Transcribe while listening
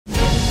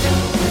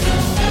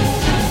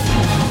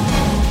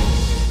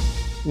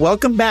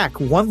Welcome back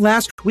one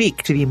last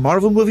week to the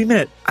Marvel Movie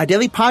Minute, a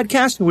daily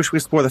podcast in which we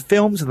explore the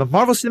films of the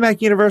Marvel Cinematic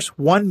Universe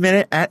 1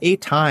 minute at a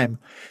time.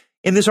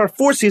 In this, our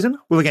fourth season,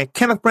 we're looking at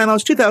Kenneth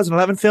Branagh's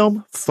 2011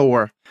 film,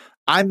 Thor.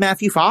 I'm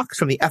Matthew Fox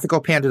from the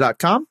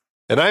ethicalpanda.com.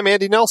 And I'm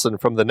Andy Nelson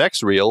from the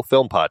Next Reel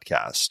Film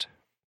Podcast.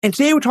 And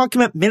today we're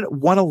talking about minute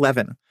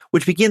 111,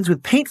 which begins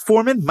with paint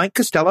foreman Mike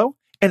Costello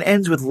and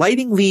ends with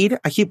lighting lead.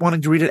 I keep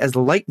wanting to read it as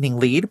lightning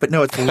lead, but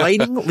no, it's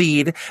lighting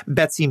lead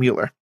Betsy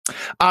Mueller.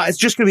 It's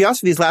just going to be us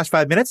for these last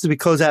 5 minutes as we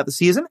close out the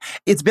season.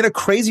 It's been a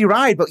crazy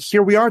ride, but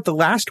here we are at the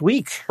last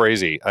week.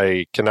 Crazy.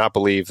 I cannot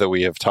believe that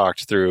we have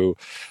talked through,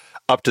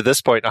 up to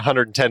this point,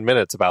 110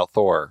 minutes about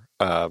Thor.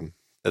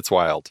 It's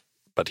wild,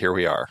 but here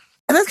we are.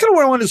 And that's kind of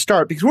where I wanted to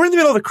start, because we're in the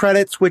middle of the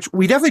credits, which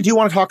we definitely do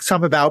want to talk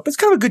some about, but it's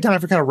kind of a good time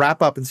for kind of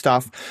wrap up and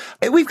stuff.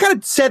 We've kind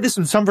of said this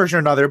in some version or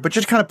another, but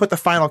just kind of put the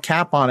final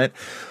cap on it.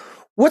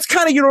 What's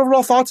kind of your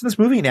overall thoughts on this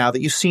movie now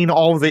that you've seen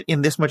all of it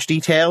in this much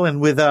detail and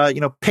with,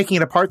 picking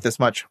it apart this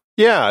much?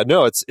 Yeah,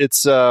 no,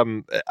 it's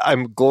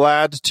I'm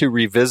glad to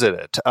revisit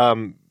it.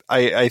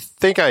 I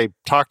think I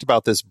talked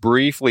about this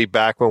briefly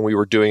back when we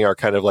were doing our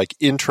kind of like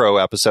intro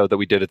episode that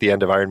we did at the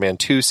end of Iron Man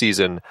 2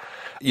 season.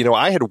 You know,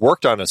 I had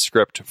worked on a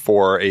script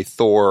for a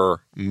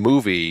Thor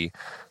movie,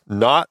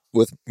 not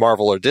with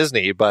Marvel or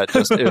Disney, but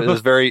just, it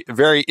was very,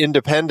 very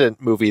independent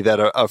movie that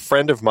a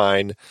friend of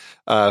mine,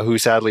 who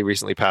sadly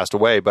recently passed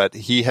away, but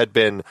he had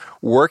been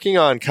working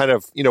on kind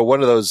of,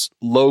 one of those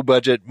low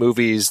budget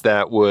movies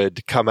that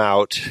would come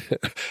out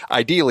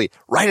ideally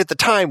right at the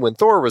time when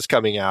Thor was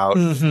coming out,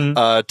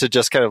 to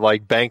just kind of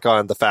like bank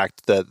on the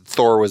fact that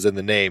Thor was in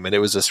the name. And it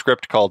was a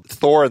script called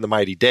Thor and the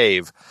Mighty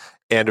Dave.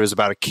 And it was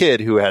about a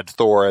kid who had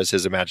Thor as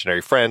his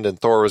imaginary friend, and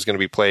Thor was going to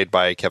be played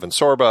by Kevin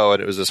Sorbo.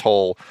 And it was this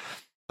whole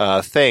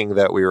thing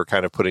that we were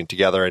kind of putting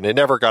together, and it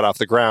never got off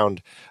the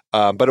ground.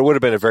 But it would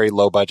have been a very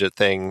low budget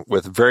thing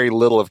with very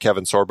little of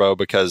Kevin Sorbo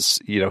because,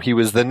 he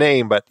was the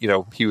name, but,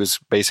 he was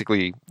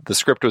basically, the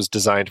script was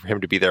designed for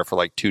him to be there for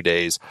like 2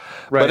 days.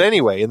 Right. But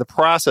anyway, in the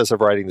process of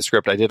writing the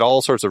script, I did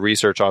all sorts of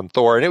research on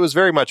Thor, and it was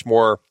very much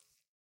more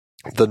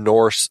the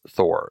Norse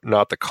Thor,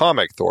 not the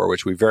comic Thor,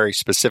 which we very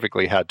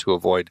specifically had to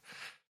avoid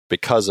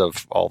because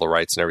of all the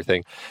rights and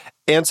everything.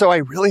 And so I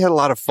really had a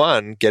lot of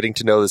fun getting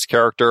to know this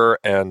character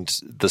and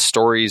the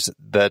stories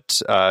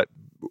that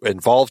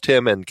involved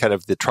him and kind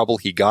of the trouble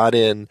he got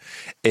in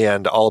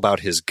and all about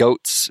his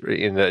goats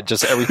and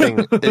just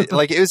everything. It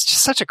was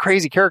just such a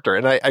crazy character.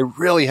 And I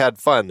really had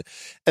fun.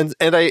 And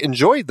I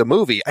enjoyed the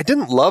movie. I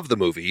didn't love the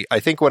movie. I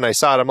think when I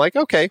saw it, I'm like,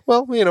 okay,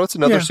 well, it's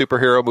another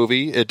superhero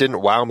movie. It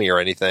didn't wow me or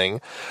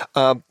anything.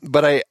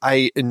 But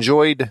I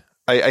enjoyed...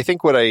 I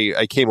think what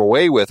I came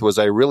away with was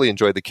I really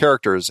enjoyed the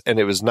characters, and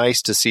it was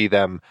nice to see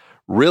them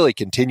really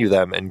continue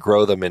them and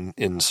grow them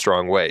in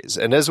strong ways.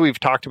 And as we've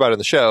talked about in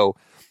the show,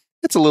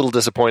 it's a little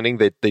disappointing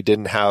that they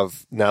didn't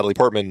have Natalie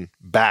Portman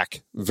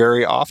back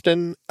very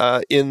often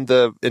in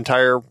the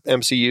entire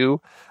MCU.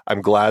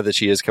 I'm glad that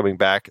she is coming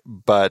back,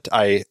 but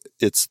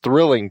it's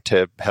thrilling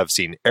to have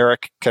seen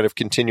Eric kind of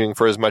continuing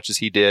for as much as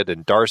he did,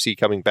 and Darcy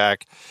coming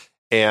back.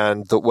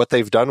 And what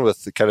they've done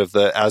with kind of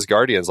the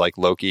Asgardians like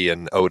Loki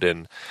and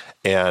Odin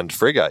and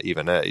Frigga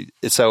even.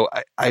 So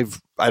I've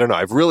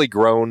really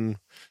grown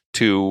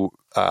to,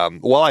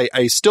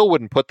 I still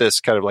wouldn't put this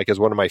kind of like as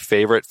one of my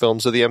favorite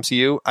films of the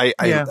MCU. I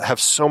have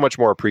so much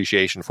more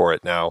appreciation for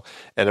it now.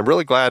 And I'm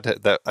really glad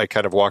that I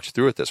kind of walked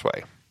through it this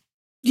way.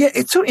 Yeah,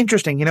 it's so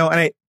interesting,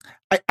 and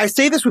I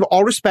say this with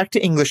all respect to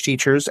English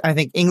teachers. I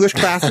think English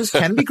classes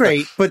can be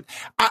great, but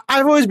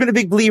I've always been a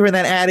big believer in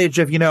that adage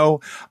of,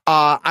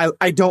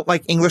 I don't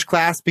like English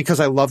class because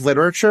I love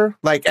literature.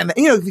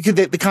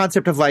 The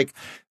concept of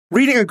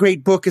reading a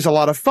great book is a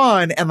lot of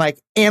fun, and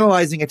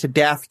analyzing it to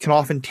death can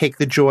often take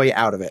the joy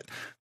out of it.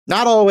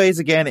 Not always.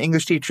 Again,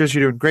 English teachers,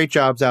 you're doing great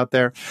jobs out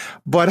there,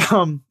 but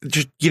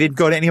you didn't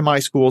go to any of my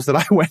schools that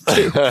I went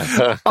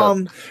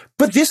to.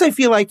 But this, I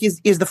feel like,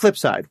 is the flip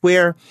side,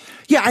 where,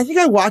 I think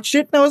I watched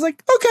it and I was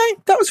like,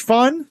 okay, that was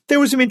fun. There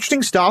was some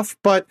interesting stuff,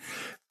 but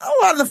a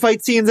lot of the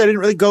fight scenes I didn't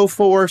really go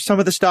for. Some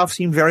of the stuff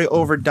seemed very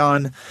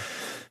overdone.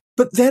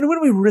 But then when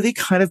we really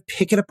kind of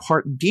pick it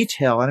apart in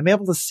detail, and I'm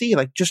able to see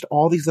just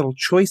all these little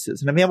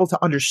choices, and I'm able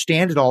to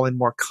understand it all in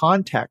more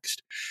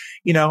context,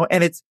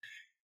 and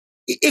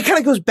it kind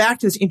of goes back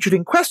to this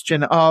interesting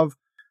question of,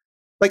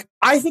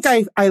 I think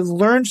I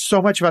learned so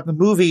much about the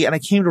movie, and I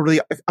came to really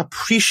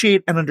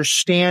appreciate and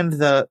understand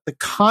the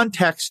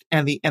context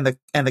and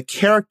the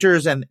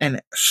characters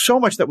and so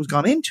much that was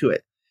gone into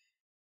it.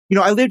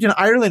 I lived in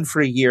Ireland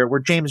for a year, where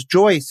James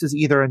Joyce is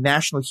either a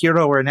national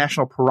hero or a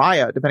national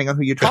pariah, depending on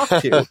who you talk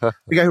to.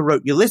 The guy who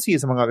wrote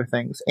Ulysses, among other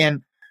things.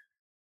 And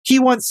he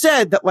once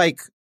said that,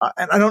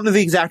 and I don't know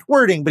the exact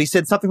wording, but he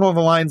said something along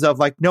the lines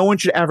of, no one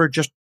should ever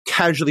just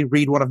casually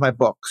read one of my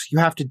books. You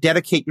have to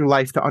dedicate your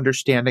life to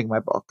understanding my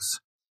books.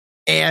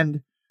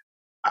 And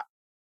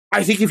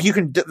I think if you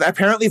can,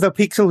 apparently the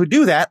people who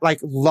do that,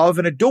 love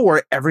and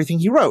adore everything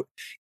he wrote.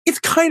 It's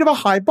kind of a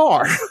high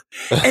bar.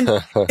 and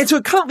so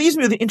it kind of leaves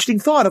me with an interesting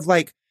thought of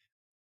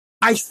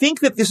I think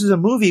that this is a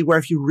movie where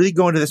if you really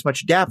go into this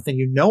much depth and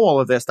you know all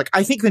of this, like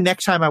I think the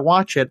next time I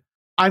watch it,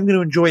 I'm going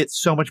to enjoy it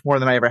so much more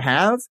than I ever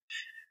have.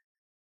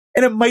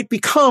 And it might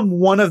become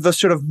one of the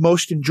sort of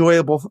most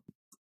enjoyable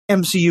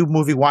MCU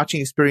movie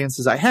watching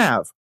experiences I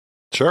have.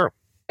 Sure.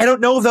 I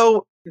don't know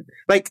though,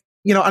 like,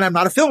 you know, and I'm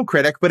not a film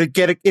critic, but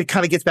it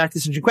kind of gets back to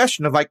this interesting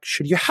question of like,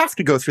 should you have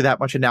to go through that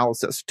much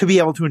analysis to be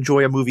able to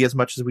enjoy a movie as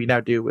much as we now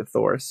do with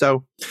Thor?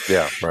 So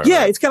yeah, right.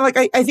 It's kind of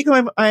like, I think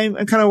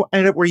I'm kind of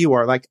ended up where you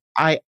are. Like,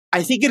 I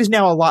think it is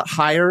now a lot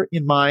higher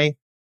in my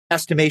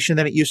estimation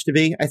than it used to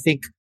be. I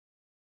think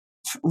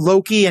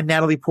Loki and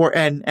Natalie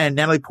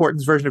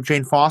Portman's version of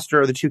Jane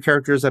Foster are the two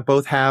characters that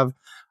both have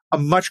a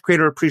much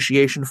greater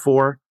appreciation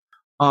for.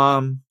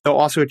 Though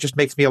also it just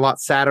makes me a lot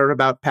sadder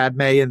about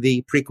Padme and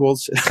the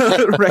prequels,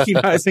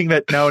 recognizing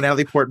that no,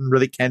 Natalie Portman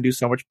really can do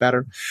so much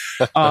better.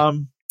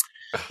 And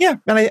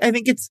I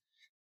think I'm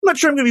not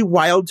sure I'm going to be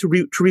wild to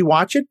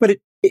rewatch it, but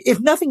if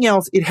nothing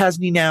else, it has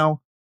me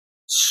now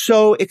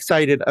so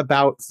excited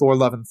about Thor: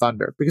 Love and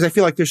Thunder, because I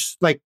feel like there's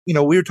like, you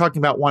know, we were talking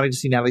about wanting to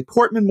see Natalie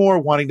Portman more,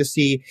 wanting to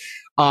see,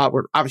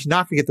 we're obviously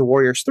not going to get the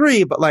Warriors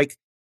 3, but like,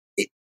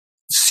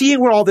 seeing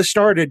where all this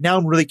started, now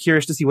I'm really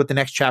curious to see what the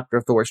next chapter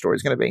of Thor's story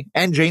is going to be,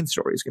 and Jane's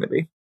story is going to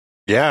be.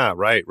 Yeah,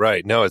 right.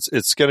 No,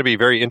 it's going to be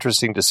very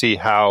interesting to see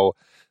how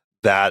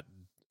that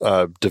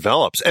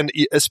develops, and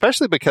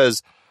especially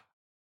because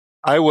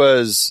I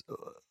was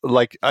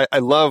like, I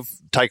love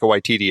Taika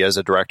Waititi as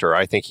a director.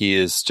 I think he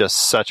is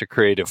just such a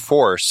creative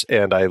force,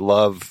 and I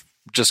love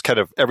just kind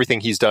of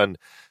everything he's done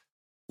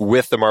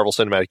with the Marvel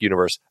Cinematic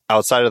Universe.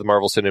 Outside of the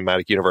Marvel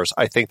Cinematic Universe,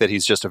 I think that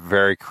he's just a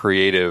very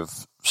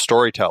creative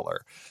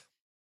storyteller.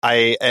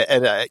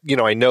 I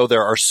know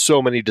there are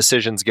so many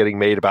decisions getting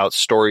made about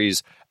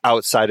stories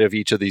outside of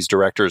each of these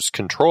directors'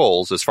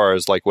 controls as far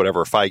as like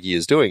whatever Feige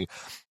is doing,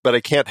 but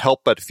I can't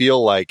help but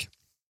feel like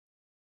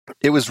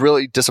it was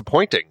really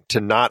disappointing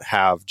to not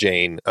have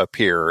Jane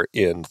appear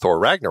in Thor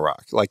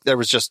Ragnarok. Like there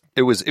was just,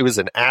 it was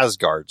an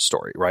Asgard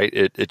story, right?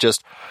 It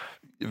just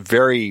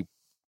very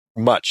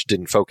much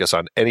didn't focus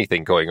on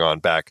anything going on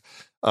back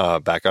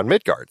on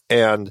Midgard.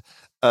 And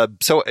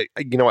so,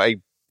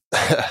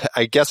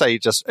 I guess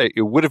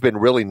it would have been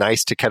really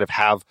nice to kind of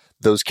have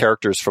those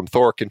characters from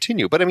Thor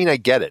continue. But I mean, I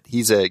get it.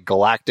 He's a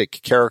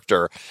galactic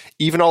character.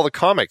 Even all the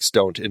comics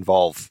don't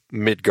involve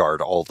Midgard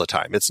all the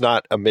time. It's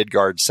not a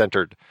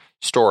Midgard-centered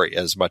story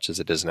as much as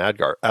it is an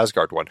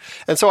Asgard one.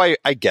 And so I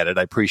get it.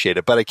 I appreciate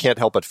it. But I can't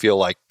help but feel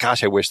like,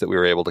 gosh, I wish that we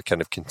were able to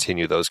kind of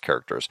continue those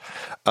characters.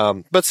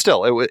 But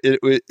still,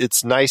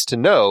 it's nice to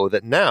know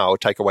that now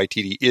Taika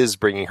Waititi is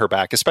bringing her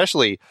back,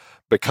 especially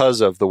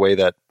because of the way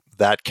that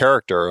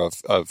character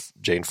of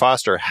Jane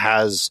Foster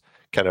has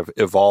kind of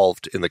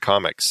evolved in the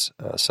comics.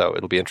 So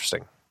it'll be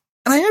interesting.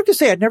 And I have to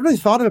say, I'd never really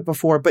thought of it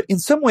before, but in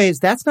some ways,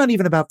 that's not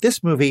even about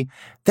this movie.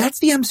 That's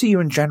the MCU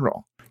in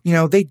general. You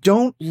know, they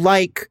don't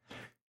like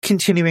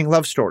continuing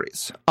love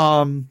stories.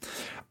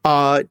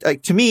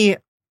 Like to me,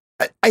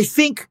 I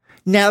think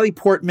Natalie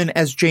Portman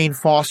as Jane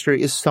Foster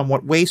is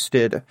somewhat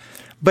wasted.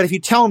 But if you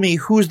tell me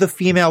who's the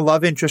female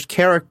love interest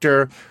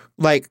character,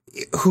 like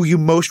who you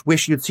most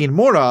wish you'd seen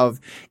more of,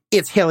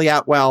 it's Haley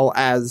Atwell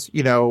as,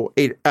 you know,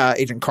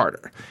 Agent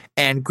Carter.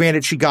 And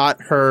granted, she got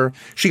her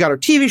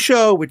TV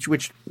show,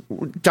 which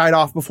died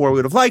off before we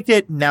would have liked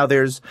it. Now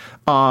there's,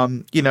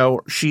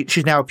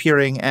 she's now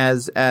appearing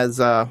as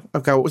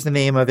what was the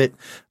name of it?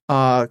 It's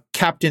not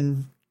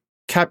Captain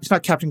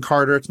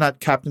Carter. It's not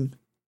Captain.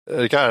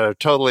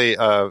 Totally.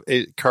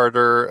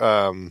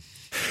 Carter.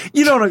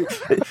 You don't know.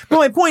 But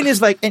my point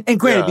is like, and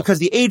granted, because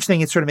the age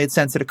thing, it sort of made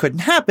sense that it couldn't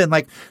happen.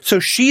 Like, so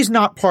she's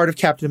not part of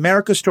Captain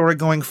America's story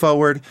going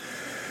forward.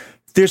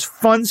 There's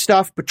fun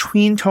stuff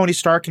between Tony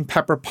Stark and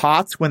Pepper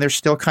Potts when they're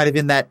still kind of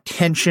in that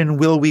tension,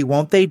 will we,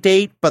 won't they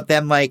date? But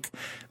then like,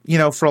 you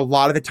know, for a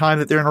lot of the time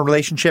that they're in a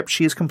relationship,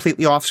 she's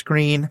completely off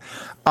screen.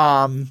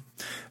 So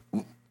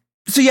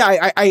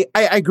yeah, I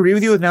agree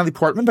with you with Natalie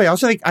Portman, but I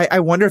also think I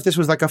wonder if this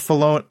was like a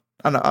Feige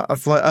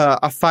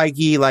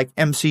like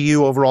MCU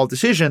overall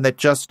decision that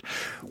just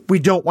we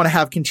don't want to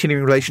have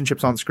continuing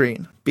relationships on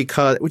screen,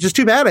 which is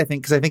too bad, I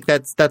think, because I think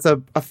that's a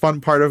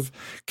fun part of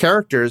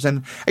characters.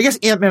 And I guess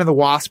Ant-Man and the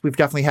Wasp, we've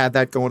definitely had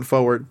that going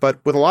forward,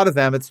 but with a lot of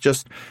them, it's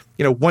just,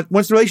 you know,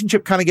 once the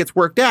relationship kind of gets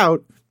worked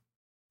out,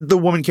 the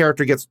woman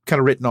character gets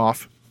kind of written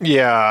off.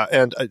 Yeah,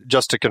 and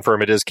just to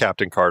confirm, it is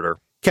Captain Carter.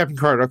 Captain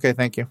Carter, okay,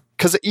 thank you.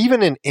 Because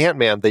even in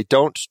Ant-Man, they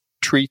don't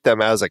treat them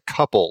as a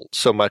couple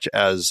so much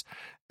as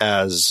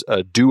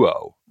a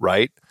duo,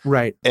 right?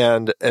 Right.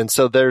 And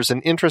so there's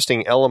an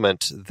interesting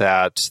element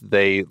that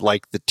they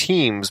like the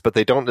teams, but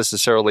they don't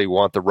necessarily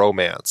want the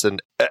romance.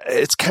 And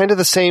it's kind of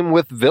the same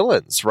with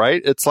villains,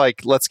 right? It's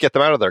like, let's get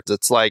them out of there.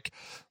 It's like,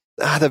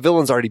 the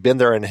villain's already been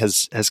there and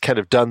has kind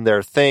of done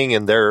their thing,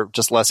 and they're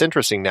just less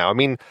interesting now. I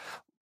mean,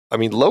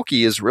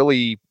 Loki is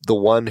really the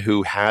one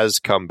who has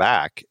come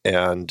back,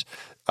 and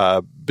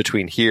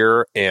between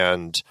here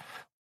and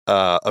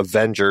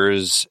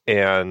Avengers,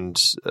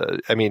 and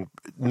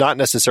not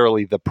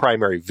necessarily the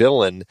primary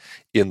villain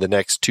in the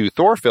next two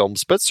Thor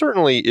films, but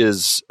certainly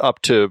is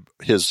up to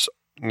his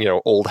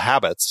old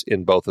habits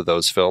in both of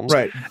those films.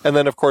 Right. And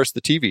then, of course,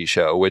 the TV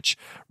show, which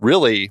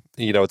really,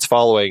 it's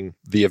following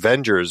the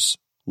Avengers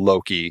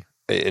Loki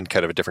in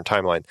kind of a different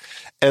timeline.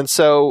 And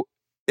so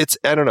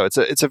I don't know,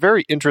 it's a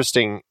very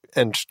interesting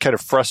and kind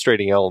of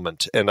frustrating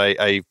element. And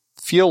I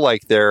feel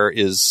like there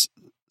is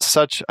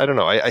such, I don't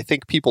know, I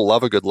think people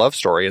love a good love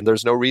story, and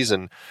there's no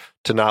reason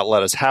to not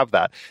let us have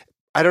that.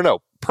 I don't know,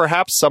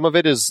 perhaps some of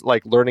it is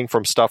like learning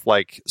from stuff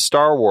like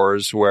Star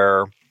Wars,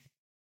 where,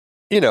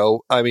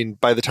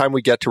 by the time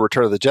we get to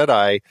Return of the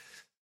Jedi,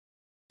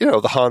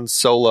 the Han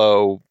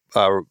Solo,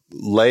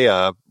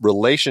 Leia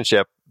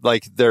relationship,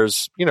 like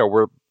there's,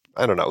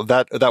 I don't know,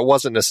 that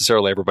wasn't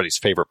necessarily everybody's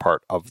favorite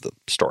part of the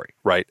story,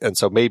 right? And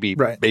so maybe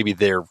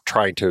they're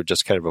trying to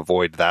just kind of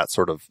avoid that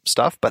sort of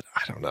stuff, but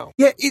I don't know.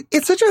 Yeah,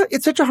 it's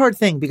such a hard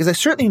thing, because I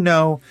certainly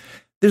know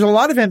there's a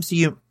lot of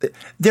MCU.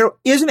 There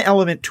is an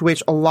element to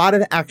which a lot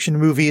of action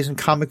movies and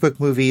comic book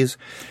movies,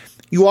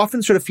 you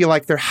often sort of feel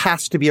like there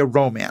has to be a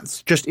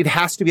romance. Just, it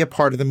has to be a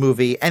part of the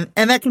movie. And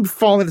that can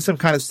fall into some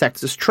kind of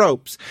sexist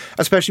tropes,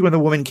 especially when the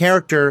woman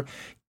character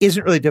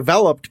isn't really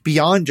developed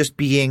beyond just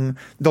being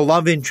the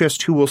love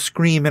interest who will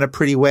scream in a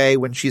pretty way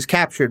when she's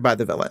captured by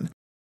the villain.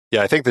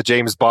 Yeah, I think the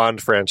James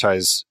Bond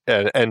franchise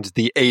and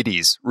the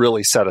 80s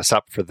really set us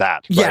up for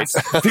that. Right? Yes,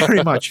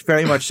 very much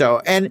so.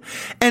 And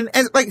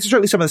like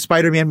certainly some of the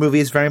Spider-Man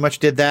movies very much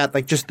did that.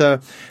 Like just the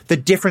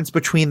difference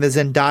between the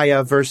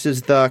Zendaya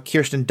versus the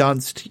Kirsten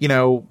Dunst,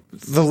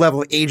 the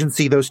level of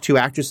agency those two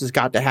actresses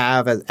got to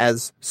have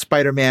as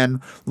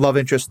Spider-Man love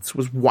interests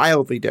was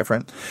wildly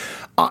different.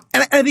 And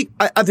I think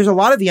there's a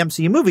lot of the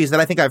MCU movies that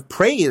I think I've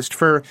praised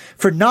for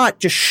not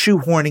just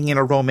shoehorning in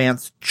a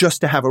romance just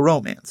to have a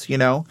romance,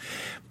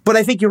 But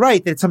I think you're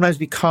right that it sometimes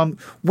become,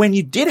 when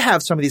you did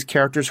have some of these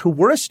characters who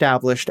were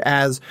established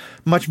as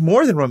much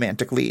more than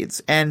romantic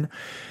leads. And,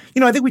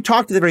 I think we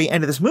talked at the very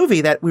end of this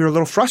movie that we were a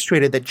little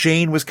frustrated that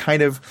Jane was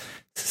kind of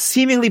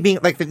seemingly being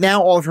like that.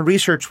 Now all of her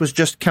research was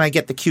just, can I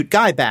get the cute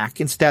guy back,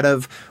 instead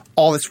of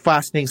all this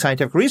fascinating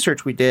scientific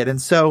research we did.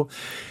 And so,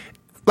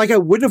 like, I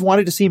wouldn't have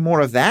wanted to see more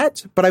of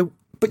that, but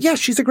yeah,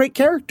 she's a great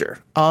character.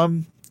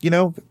 Captain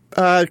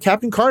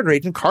Carter,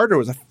 Agent Carter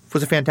was a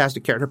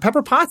fantastic character.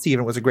 Pepper Potts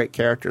even was a great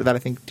character that I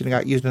think didn't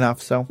got used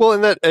enough. So, well,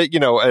 and that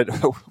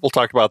we'll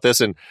talk about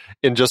this in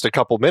just a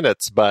couple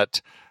minutes.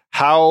 But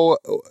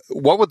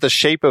what would the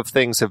shape of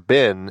things have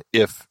been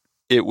if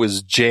it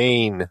was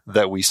Jane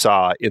that we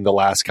saw in the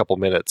last couple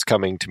minutes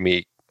coming to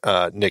meet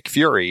Nick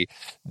Fury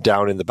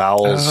down in the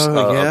bowels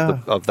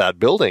of that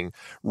building,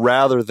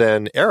 rather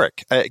than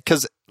Eric?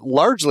 Because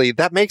largely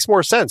that makes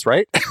more sense,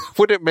 right?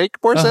 Would it make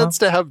more sense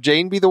to have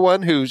Jane be the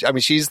one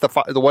she's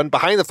the one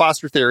behind the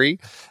Foster theory,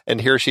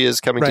 and here she is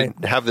coming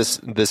to have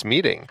this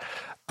meeting.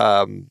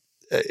 And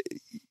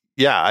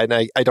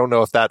I don't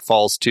know if that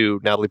falls to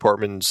Natalie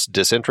Portman's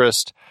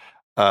disinterest.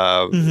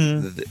 Her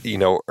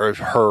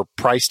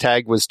price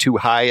tag was too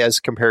high as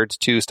compared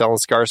to Stellan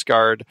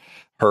Skarsgård.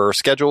 Her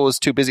schedule was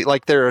too busy.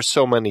 Like, there are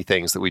so many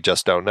things that we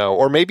just don't know.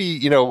 Or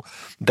maybe,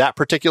 that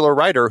particular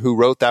writer who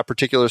wrote that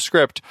particular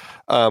script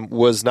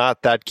was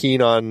not that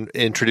keen on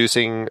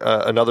introducing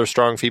another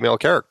strong female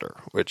character,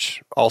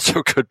 which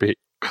also could be.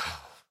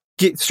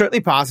 It's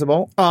certainly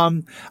possible.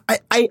 The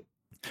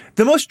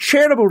most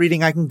charitable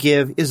reading I can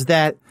give is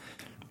that,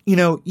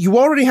 you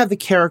already have the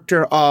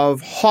character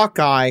of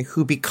Hawkeye,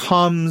 who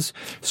becomes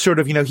sort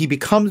of, he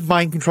becomes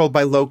mind controlled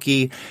by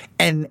Loki,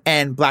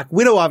 and Black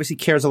Widow obviously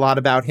cares a lot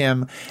about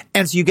him.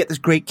 And so you get this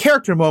great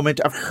character moment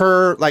of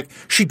her, like,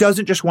 she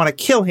doesn't just want to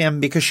kill him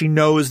because she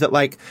knows that,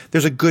 like,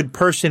 there's a good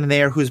person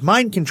there who's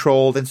mind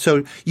controlled. And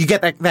so you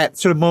get that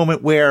sort of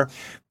moment where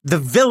the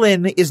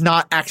villain is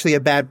not actually a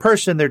bad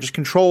person. They're just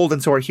controlled.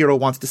 And so our hero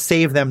wants to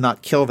save them,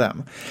 not kill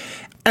them.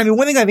 I mean,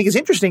 one thing I think is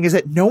interesting is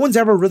that no one's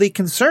ever really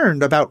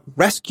concerned about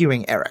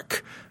rescuing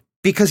Eric,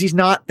 because he's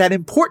not that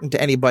important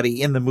to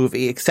anybody in the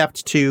movie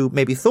except to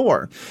maybe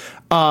Thor.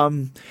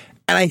 And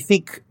I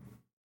think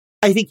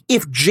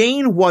if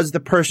Jane was the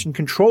person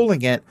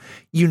controlling it,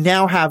 you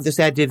now have this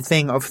added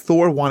thing of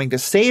Thor wanting to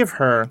save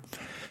her,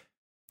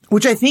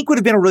 which I think would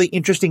have been a really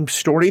interesting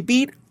story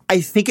beat. I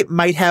think it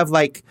might have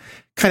like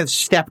kind of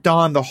stepped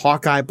on the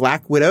Hawkeye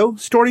Black Widow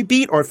story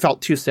beat, or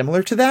felt too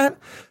similar to that.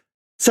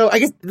 So I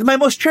guess my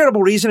most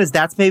charitable reason is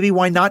that's maybe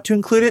why not to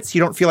include it, so you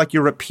don't feel like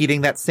you're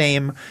repeating that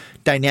same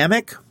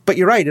dynamic. But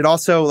you're right, it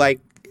also would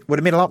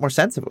have made a lot more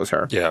sense if it was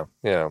her.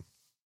 Yeah.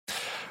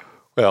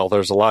 Well,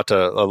 there's a lot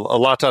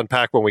to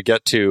unpack when we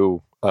get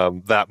to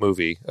that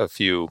movie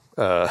in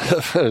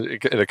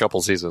a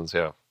couple seasons.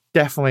 Yeah,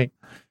 definitely.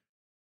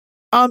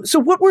 So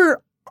what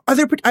were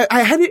other?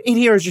 I had it in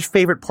here as just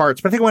favorite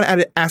parts, but I think I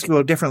want to ask you a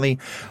little differently.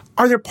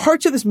 Are there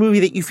parts of this movie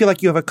that you feel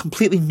like you have a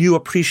completely new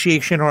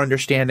appreciation or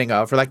understanding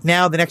of, or like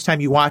now the next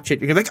time you watch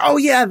it, you're like, oh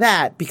yeah,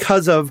 that,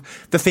 because of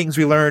the things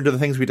we learned or the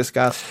things we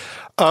discussed?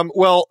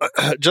 Well,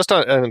 just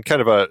on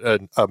kind of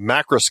a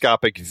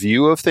macroscopic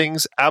view of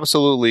things,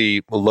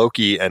 absolutely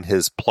Loki and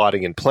his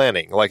plotting and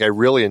planning. Like, I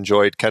really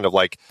enjoyed kind of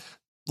like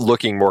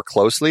looking more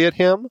closely at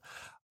him.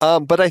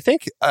 But I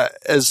think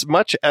as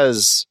much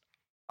as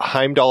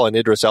Heimdall and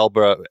Idris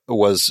Elba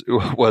was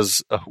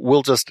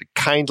we'll just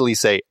kindly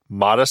say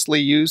modestly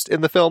used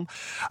in the film.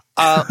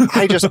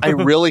 I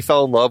really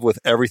fell in love with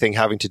everything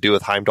having to do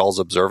with Heimdall's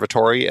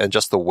observatory and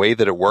just the way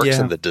that it works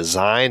and the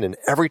design. And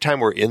every time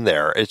we're in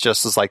there, it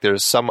just is like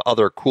there's some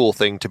other cool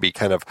thing to be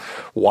kind of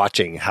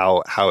watching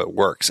how it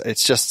works.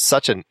 It's just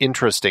such an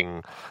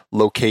interesting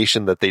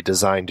location that they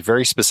designed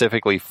very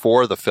specifically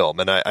for the film.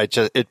 And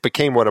it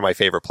became one of my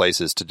favorite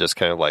places to just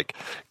kind of like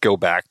go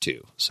back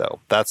to. So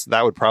that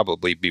would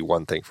probably be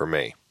one thing for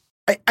me.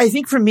 I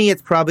think for me,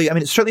 it's probably, I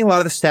mean, it's certainly a lot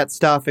of the set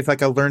stuff. If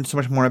like I learned so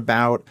much more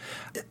about,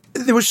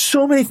 there were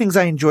so many things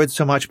I enjoyed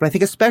so much, but I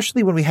think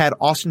especially when we had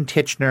Austin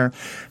Tichenor,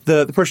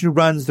 the person who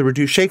runs the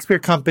Reduced Shakespeare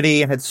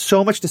Company, and had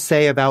so much to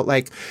say about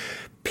like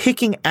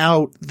picking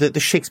out the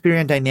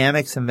Shakespearean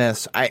dynamics in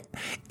this.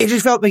 It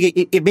just felt like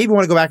it made me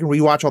want to go back and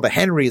rewatch all the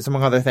Henrys,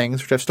 among other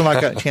things, which I've still not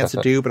got a chance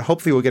to do, but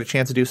hopefully we'll get a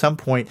chance to do some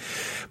point.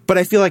 But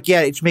I feel like,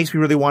 yeah, it makes me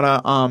really want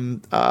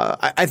to,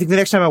 I think the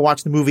next time I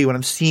watch the movie, when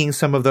I'm seeing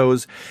some of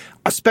those,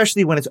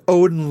 especially when it's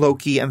Odin,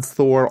 Loki, and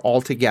Thor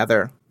all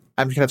together,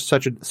 I'm going to have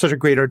such a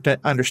greater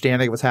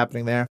understanding of what's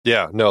happening there.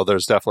 Yeah, no,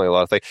 there's definitely a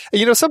lot of things.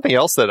 You know, something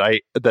else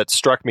that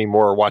struck me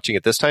more watching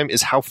it this time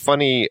is how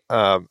funny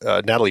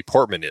Natalie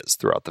Portman is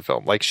throughout the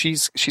film. Like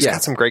she's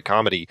got some great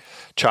comedy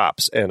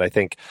chops, and I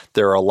think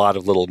there are a lot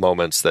of little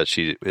moments that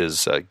she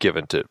is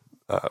given to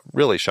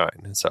really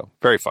shine. So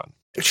very fun.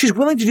 She's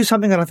willing to do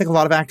something that I think a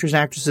lot of actors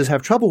and actresses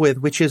have trouble with,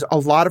 which is a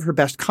lot of her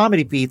best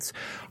comedy beats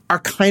are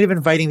kind of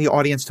inviting the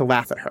audience to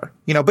laugh at her,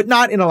 you know, but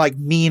not in a like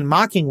mean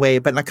mocking way,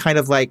 but in a kind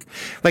of like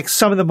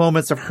some of the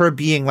moments of her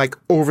being like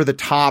over the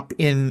top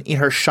in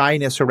her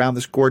shyness around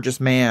this gorgeous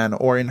man,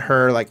 or in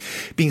her like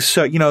being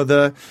so, you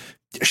know,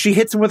 she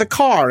hits him with a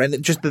car,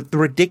 and just the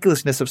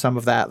ridiculousness of some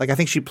of that. Like, I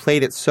think she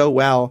played it so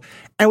well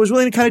and was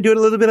willing to kind of do it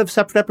a little bit of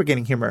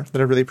self-deprecating humor that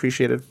I really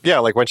appreciated. Yeah,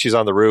 like when she's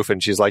on the roof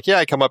and she's like, yeah,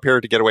 I come up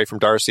here to get away from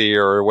Darcy,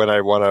 or when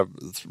I want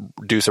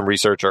to do some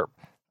research, or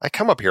I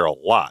come up here a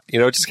lot, you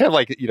know, just kind of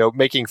like, you know,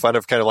 making fun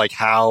of kind of like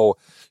how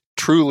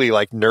truly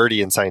like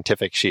nerdy and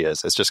scientific she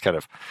is. It's just kind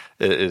of,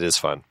 it is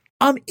fun.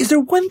 Is there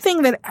one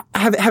thing that,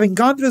 having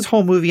gone through this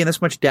whole movie in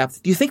this much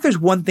depth, do you think there's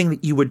one thing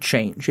that you would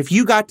change? If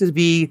you got to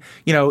be,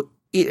 you know,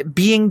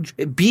 being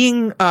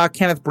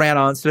Kenneth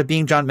Branagh instead of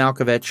being John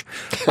Malkovich,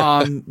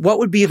 what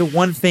would be the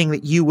one thing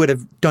that you would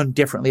have done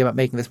differently about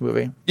making this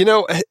movie? You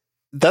know,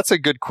 that's a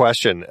good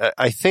question.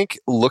 I think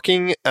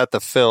looking at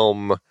the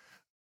film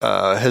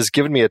has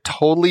given me a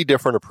totally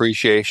different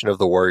appreciation of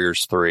the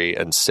Warriors 3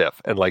 and Sif,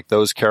 and like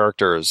those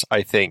characters.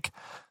 I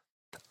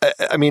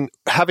mean,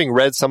 having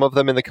read some of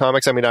them in the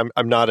comics, I mean,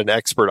 I'm not an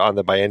expert on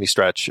them by any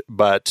stretch,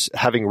 but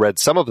having read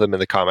some of them in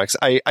the comics,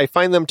 I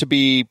find them to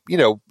be, you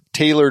know,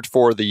 tailored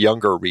for the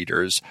younger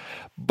readers,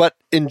 but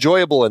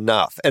enjoyable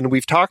enough. And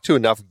we've talked to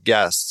enough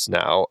guests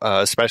now,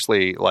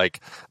 especially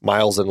like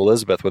Miles and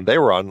Elizabeth when they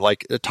were on,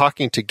 like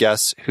talking to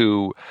guests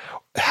who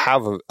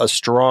have a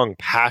strong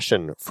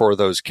passion for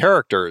those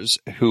characters,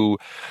 who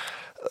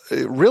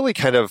really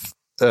kind of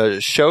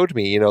showed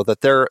me, you know,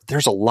 that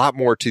there's a lot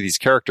more to these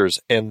characters.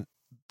 And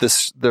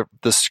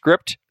the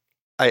script,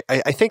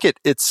 I think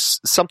it's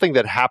something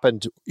that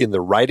happened in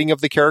the writing of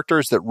the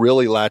characters that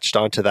really latched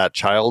onto that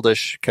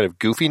childish kind of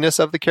goofiness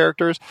of the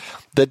characters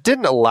that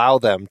didn't allow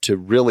them to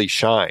really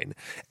shine.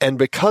 And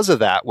because of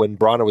that, when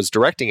Branagh was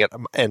directing it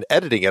and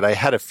editing it, I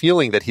had a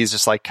feeling that he's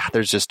just like, God,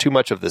 there's just too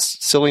much of this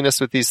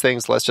silliness with these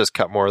things. Let's just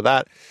cut more of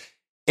that.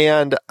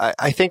 And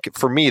I think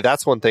for me,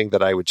 that's one thing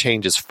that I would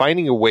change, is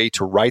finding a way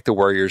to write the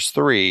Warriors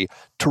 3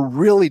 to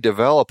really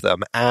develop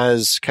them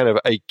as kind of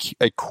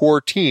a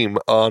core team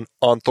on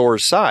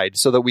Thor's side,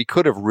 so that we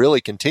could have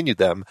really continued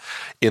them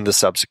in the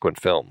subsequent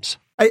films.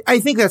 I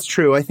think that's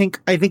true. I think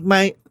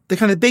the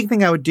kind of big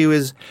thing I would do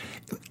is,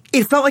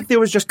 it felt like there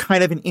was just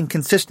kind of an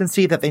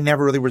inconsistency that they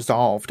never really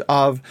resolved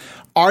of,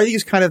 are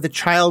these kind of the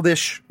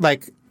childish,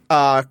 like,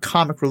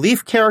 comic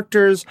relief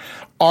characters?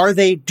 Do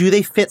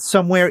they fit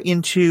somewhere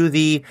into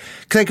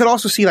because I could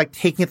also see like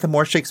taking it the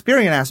more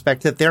Shakespearean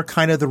aspect, that they're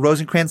kind of the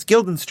Rosencrantz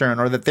Guildenstern,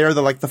 or that they're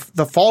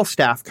the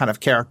Falstaff kind of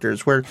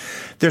characters, where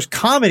there's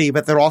comedy,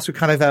 but they're also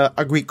kind of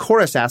a Greek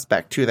chorus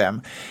aspect to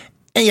them.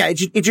 And yeah,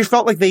 it just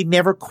felt like they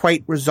never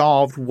quite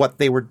resolved what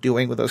they were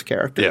doing with those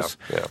characters.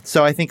 Yeah.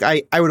 So I think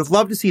I would have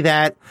loved to see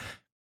that.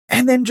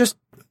 And then just,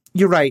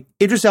 you're right,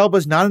 Idris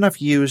Elba's not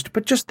enough used,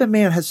 but just the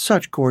man has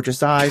such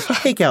gorgeous eyes.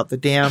 Take out the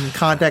damn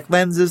contact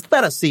lenses.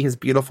 Let us see his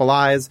beautiful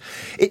eyes.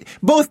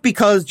 Both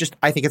because just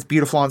I think it's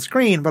beautiful on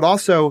screen, but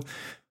also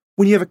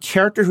when you have a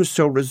character who's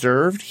so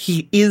reserved,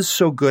 he is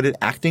so good at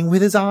acting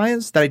with his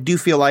eyes that I do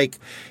feel like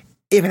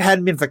if it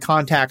hadn't been for the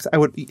contacts,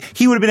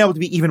 he would have been able to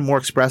be even more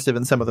expressive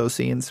in some of those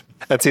scenes.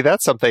 And see,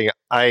 that's something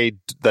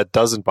that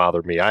doesn't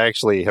bother me. I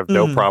actually have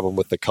no problem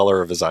with the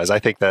color of his eyes. I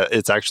think that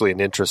it's actually an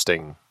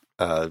interesting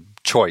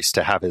choice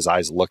to have his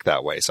eyes look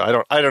that way. So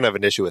I don't have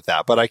an issue with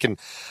that, but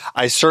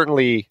I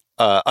certainly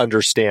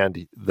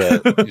understand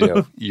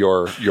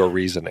your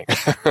reasoning.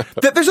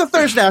 There's a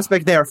thirst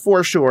aspect there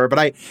for sure, but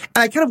I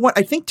kind of want.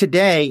 I think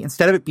today,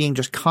 instead of it being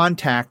just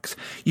contacts,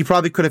 you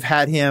probably could have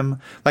had him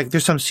like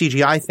there's some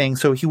CGI thing,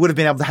 so he would have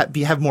been able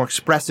to have more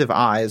expressive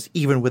eyes,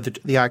 even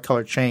with the eye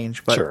color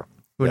change. But sure.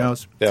 Who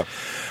knows? Yeah.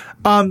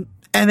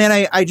 And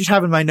then I just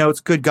have in my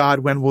notes, good God,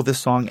 when will this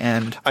song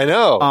end? I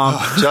know.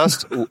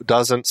 Just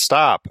doesn't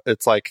stop.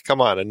 It's like,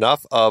 come on,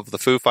 enough of the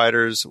Foo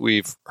Fighters.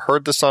 We've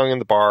heard the song in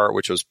the bar,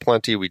 which was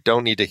plenty. We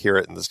don't need to hear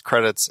it in the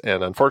credits.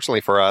 And unfortunately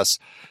for us,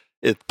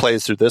 it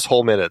plays through this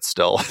whole minute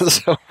still.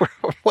 So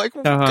we're like,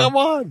 come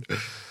on.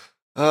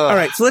 All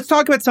right. So let's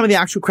talk about some of the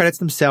actual credits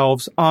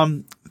themselves.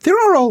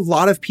 There are a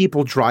lot of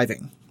people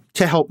driving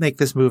to help make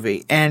this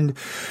movie. And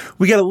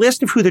we get a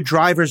list of who the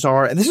drivers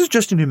are. And this is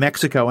just in New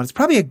Mexico. And it's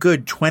probably a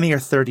good 20 or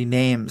 30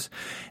 names.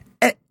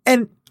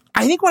 And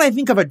I think when I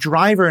think of a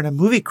driver in a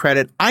movie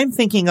credit, I'm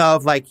thinking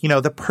of like,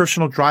 the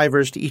personal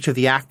drivers to each of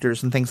the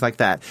actors and things like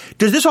that.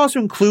 Does this also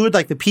include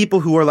like the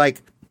people who are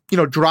like,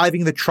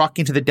 driving the truck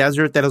into the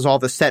desert that has all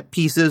the set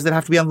pieces that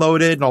have to be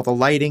unloaded and all the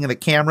lighting and the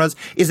cameras?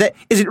 Is it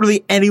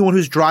really anyone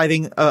who's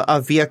driving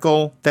a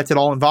vehicle that's at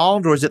all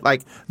involved, or is it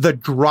like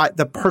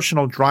the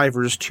personal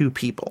drivers to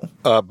people?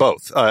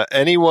 Both.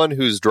 Anyone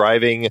who's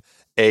driving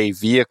a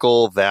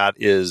vehicle that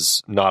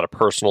is not a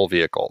personal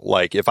vehicle.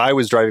 Like if I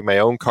was driving my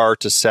own car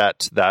to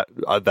set, that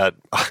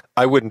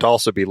I wouldn't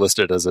also be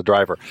listed as a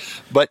driver.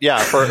 But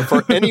yeah,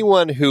 for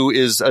anyone who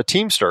is a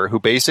teamster who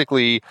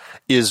basically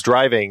is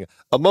driving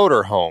a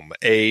motorhome,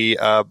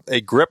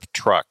 a grip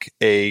truck,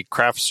 a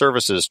craft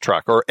services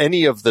truck, or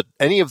any of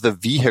the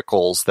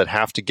vehicles that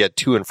have to get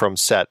to and from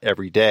set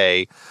every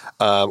day,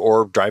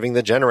 or driving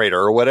the generator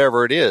or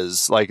whatever it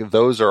is, like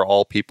those are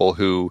all people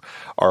who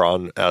are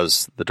on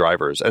as the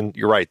drivers. And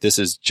you're right, this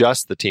is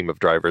just the team of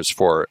drivers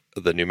for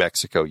the New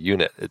Mexico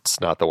unit.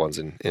 It's not the ones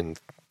in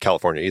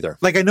California either.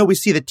 Like I know we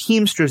see the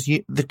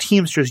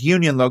Teamsters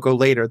Union logo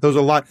later. Those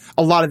a lot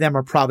of them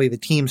are probably the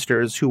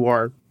Teamsters who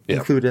are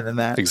included in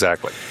that.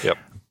 Exactly. Yep.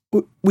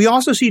 We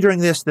also see during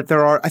this that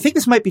there are, I think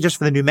this might be just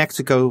for the New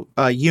Mexico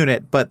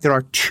unit, but there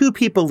are 2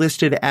 people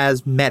listed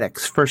as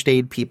medics, first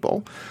aid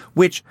people,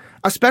 which,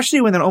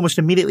 especially when then almost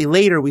immediately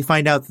later we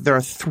find out that there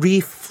are 3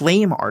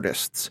 flame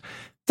artists.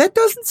 That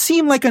doesn't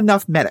seem like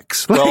enough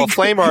medics. Well, a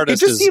flame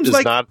artist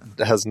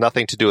has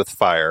nothing to do with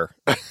fire.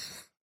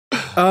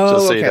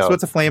 Oh, okay. So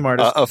what's a flame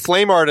artist? A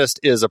flame artist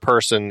is a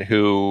person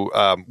who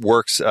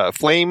works.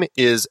 Flame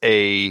is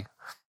a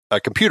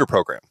computer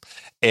program.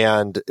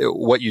 And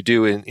what you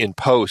do in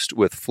post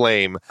with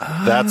Flame,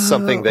 that's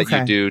something that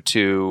you do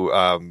to,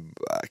 I'm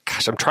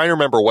trying to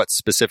remember what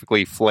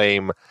specifically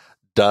Flame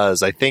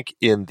does. I think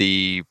in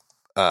the,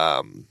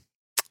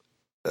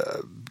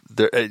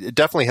 it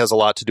definitely has a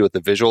lot to do with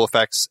the visual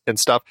effects and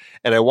stuff.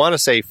 And I want to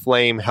say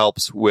Flame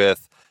helps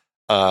with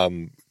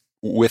the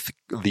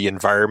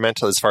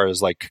environment as far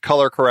as like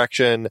color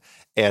correction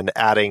and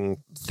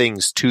adding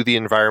things to the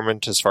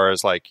environment as far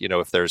as like,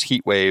 if there's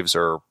heat waves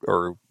or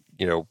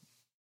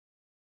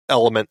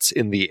elements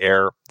in the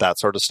air, that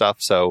sort of stuff.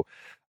 So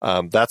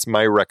that's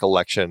my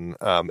recollection.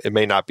 It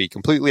may not be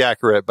completely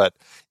accurate, but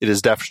it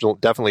is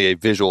definitely a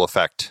visual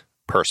effect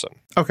person.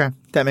 Okay,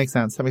 that makes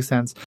sense.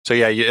 So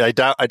yeah, I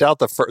doubt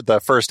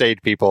the first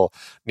aid people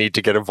need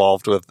to get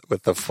involved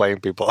with the flame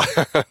people.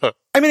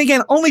 I mean,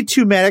 again, only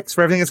 2 medics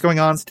for everything that's going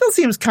on still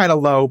seems kind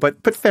of low,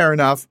 but fair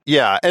enough.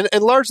 Yeah, and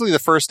largely the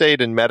first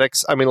aid and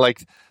medics. I mean,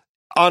 like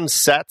on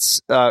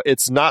sets,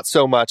 it's not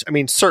so much. I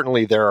mean,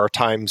 certainly there are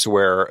times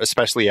where,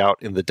 especially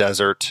out in the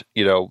desert,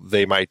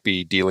 they might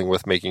be dealing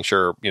with making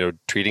sure,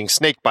 treating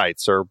snake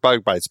bites or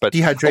bug bites, but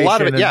dehydration. A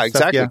lot of it, yeah,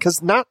 exactly.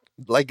 Because not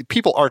like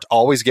people aren't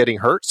always getting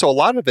hurt. So a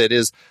lot of it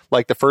is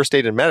like the first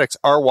aid and medics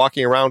are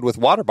walking around with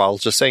water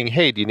bottles, just saying,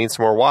 "Hey, do you need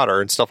some more water?"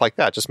 and stuff like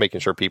that. Just making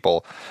sure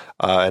people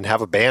and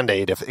have a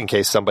Band-Aid in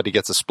case somebody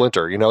gets a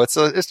splinter.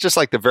 It's just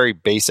like the very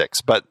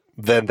basics. But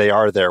then they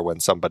are there when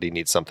somebody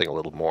needs something a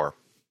little more.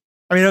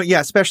 I mean, yeah,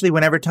 especially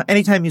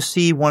anytime you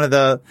see one of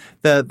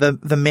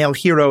the male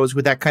heroes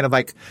with that kind of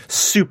like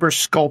super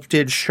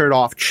sculpted shirt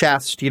off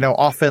chest,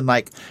 often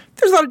like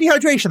there's a lot of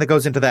dehydration that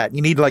goes into that.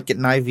 You need to like get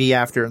an IV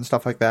after and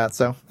stuff like that.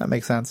 So that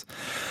makes sense.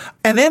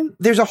 And then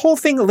there's a whole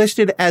thing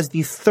listed as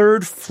the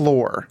 3rd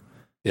floor.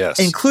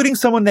 Yes. Including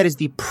someone that is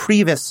the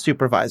previous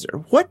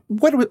supervisor. What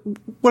do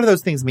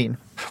those things mean?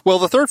 Well,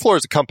 the 3rd floor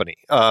is a company.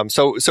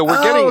 So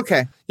we're getting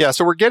okay. Yeah,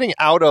 so we're getting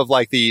out of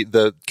like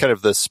the kind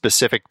of the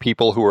specific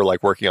people who are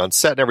like working on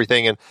set and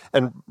everything.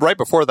 And right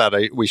before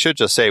that, we should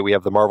just say we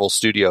have the Marvel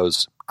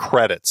Studios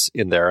credits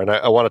in there, and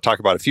I want to talk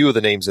about a few of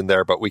the names in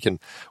there, but we can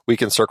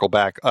circle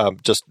back.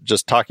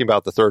 Just talking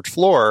about the 3rd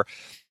floor.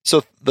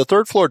 So the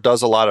 3rd floor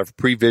does a lot of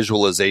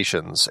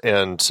pre-visualizations,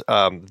 and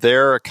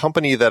they're a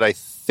company that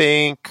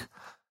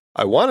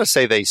I want to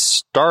say they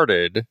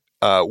started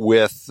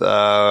with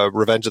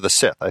Revenge of the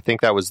Sith. I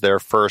think that was their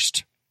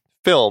first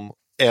film.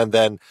 And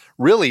then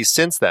really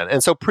since then.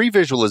 And so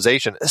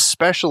pre-visualization,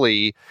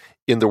 especially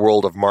in the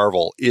world of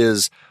Marvel,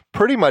 is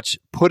pretty much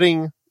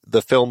putting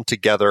the film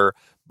together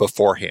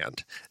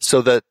beforehand,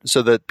 so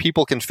that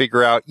people can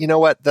figure out, you know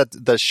what, that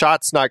the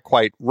shot's not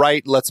quite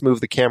right. Let's move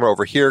the camera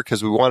over here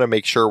because we want to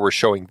make sure we're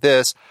showing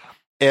this.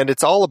 And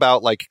it's all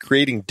about like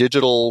creating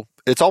digital.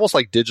 It's almost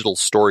like digital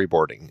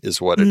storyboarding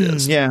is what it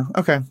is. Yeah.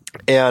 Okay.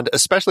 And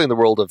especially in the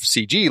world of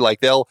CG,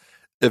 like they'll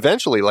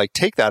eventually like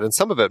take that, and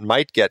some of it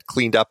might get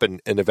cleaned up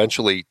and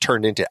eventually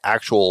turned into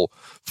actual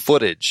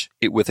footage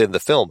within the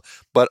film.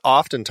 But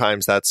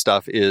oftentimes that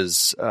stuff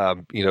is,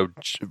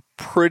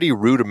 pretty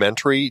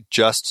rudimentary,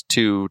 just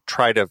to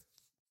try to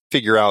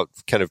figure out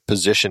kind of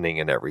positioning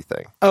and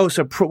everything. Oh,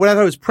 so what I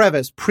thought was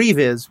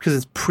previs, because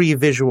it's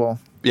pre-visual.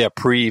 Yeah,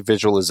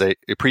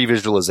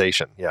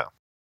 pre-visualization. Yeah.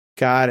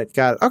 Got it.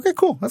 Okay,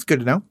 cool. That's good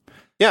to know.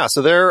 Yeah,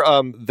 so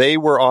they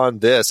were on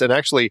this, and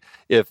actually,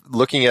 if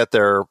looking at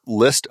their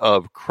list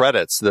of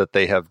credits that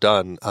they have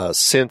done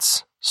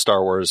since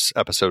Star Wars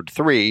Episode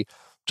 3,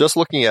 just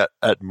looking at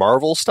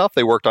Marvel stuff,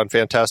 they worked on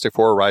Fantastic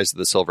Four: Rise of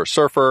the Silver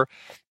Surfer.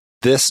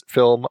 This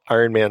film,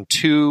 Iron Man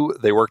 2,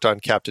 they worked on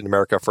Captain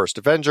America: First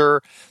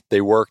Avenger. They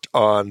worked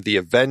on The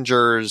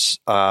Avengers.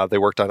 They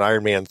worked on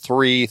Iron Man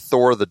 3,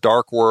 Thor: The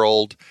Dark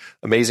World,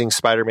 Amazing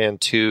Spider-Man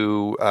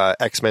 2,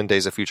 X-Men: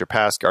 Days of Future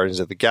Past,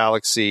 Guardians of the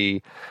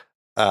Galaxy,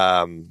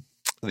 The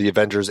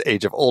Avengers: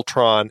 Age of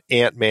Ultron,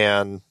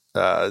 Ant-Man.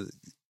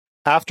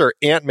 After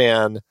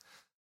Ant-Man,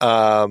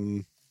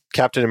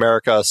 Captain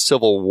America: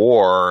 Civil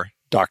War,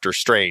 Doctor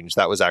Strange.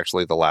 That was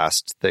actually the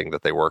last thing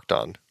that they worked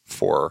on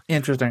for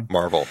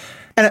Marvel.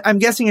 And I'm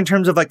guessing in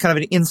terms of like kind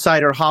of an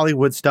insider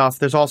Hollywood stuff,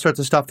 there's all sorts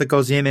of stuff that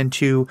goes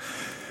into,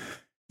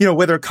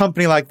 whether a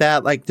company like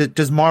that, like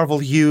does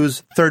Marvel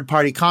use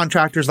third-party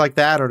contractors like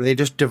that, or do they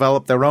just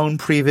develop their own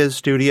previs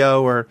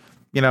studio, or,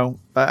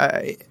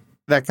 that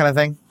kind of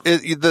thing?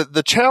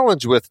 The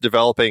challenge with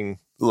developing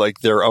like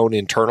their own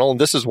internal, and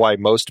this is why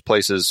most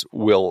places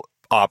will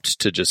opt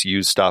to just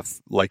use stuff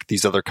like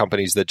these other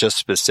companies that just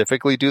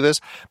specifically do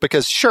this,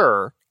 because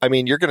sure, I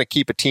mean, you're going to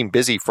keep a team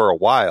busy for a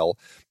while,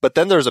 but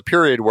then there's a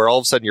period where all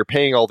of a sudden you're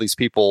paying all these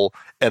people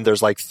and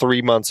there's like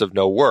 3 months of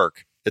no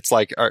work. It's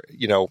like, are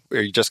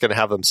you just going to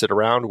have them sit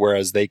around?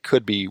 Whereas they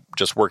could be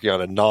just working on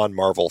a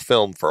non-Marvel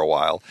film for a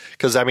while.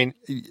 Because, I mean,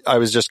 I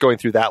was just going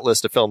through that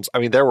list of films. I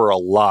mean, there were a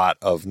lot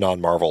of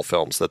non-Marvel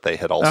films that they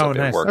had also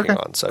been working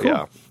on. So,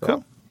 cool.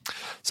 Cool.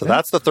 So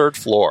that's the third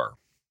floor.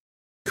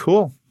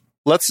 Cool.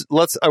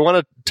 I want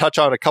to touch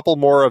on a couple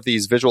more of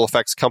these visual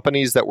effects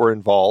companies that were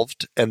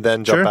involved, and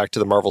then jump back to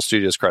the Marvel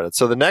Studios credits.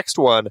 So the next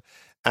one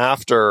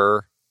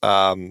after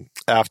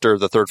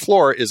the third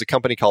floor is a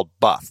company called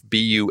Buff,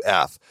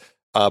 B-U-F.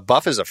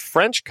 Buff is a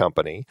French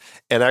company,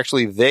 and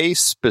actually they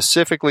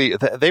specifically,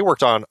 they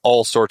worked on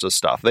all sorts of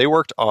stuff. They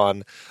worked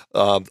on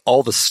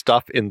all the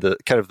stuff in the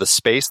kind of the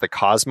space, the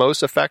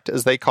cosmos effect,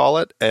 as they call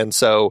it. And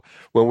so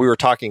when we were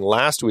talking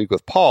last week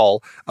with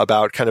Paul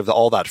about kind of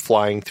all that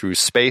flying through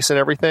space and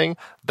everything,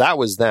 that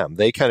was them.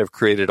 They kind of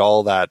created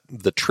all that,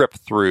 the trip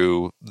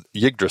through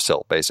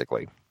Yggdrasil,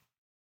 basically.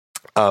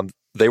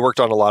 They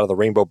worked on a lot of the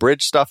Rainbow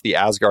Bridge stuff, the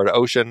Asgard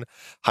Ocean,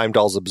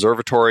 Heimdall's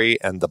Observatory,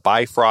 and the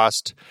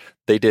Bifrost.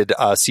 They did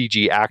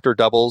CG actor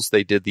doubles.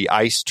 They did the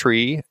Ice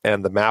Tree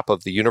and the Map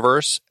of the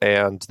Universe.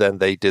 And then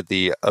they did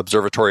the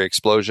Observatory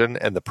Explosion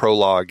and the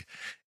Prologue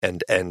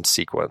and End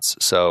sequence.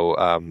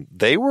 So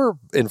they were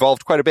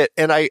involved quite a bit.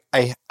 And I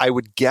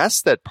would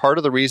guess that part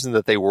of the reason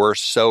that they were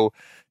so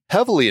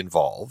heavily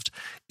involved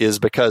is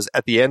because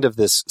at the end of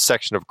this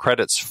section of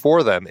credits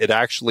for them, it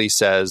actually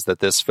says that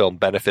this film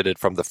benefited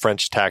from the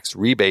French tax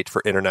rebate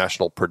for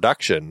international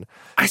production.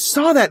 I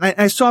saw that. And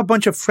I saw a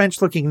bunch of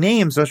French-looking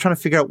names. I was trying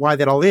to figure out why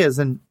that all is.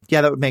 And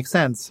yeah, that would make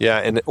sense. Yeah,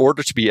 and in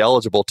order to be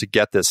eligible to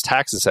get this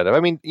tax incentive, I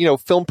mean,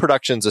 film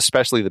productions,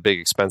 especially the big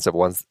expensive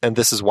ones, and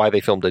this is why they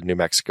filmed in New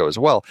Mexico as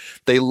well,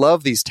 they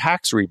love these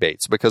tax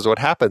rebates, because what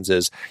happens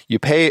is you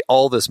pay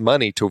all this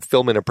money to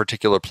film in a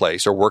particular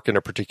place or work in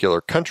a particular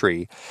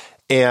country,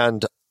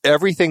 and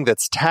everything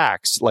that's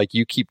taxed, like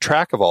you keep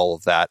track of all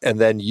of that, and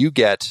then you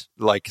get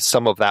like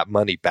some of that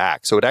money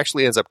back. So it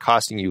actually ends up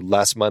costing you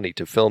less money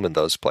to film in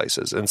those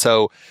places. And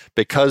so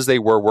because they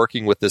were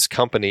working with this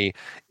company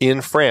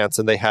in France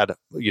and they had,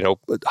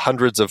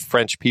 hundreds of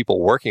French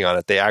people working on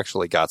it, they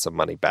actually got some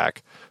money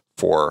back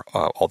for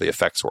all the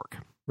effects work.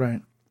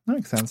 Right. That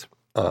makes sense.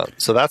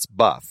 So that's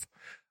Buff.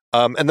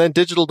 And then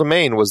Digital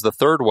Domain was the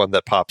third one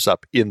that pops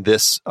up in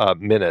this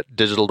minute.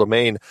 Digital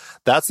Domain,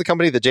 that's the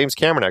company that James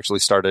Cameron actually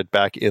started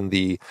back in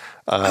the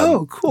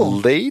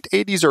late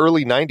 80s,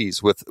 early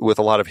 90s with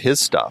a lot of his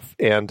stuff.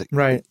 And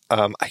right.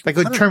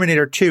 Like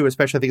Terminator 2,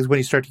 especially, I think, is when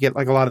you start to get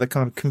like a lot of the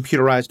kind of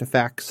computerized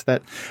effects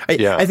that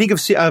I think of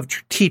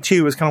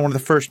T2 as kind of one of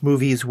the first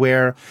movies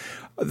where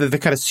the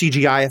kind of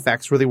CGI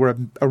effects really were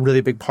a really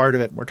big part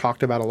of it. We're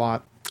talked about a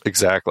lot.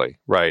 Exactly.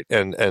 Right.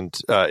 And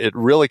it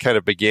really kind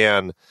of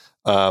began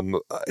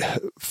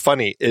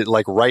funny,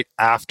 like right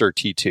after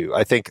T2.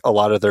 I think a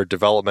lot of their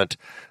development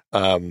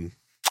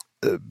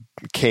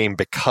came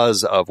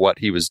because of what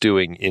he was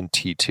doing in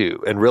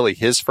T2. And really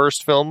his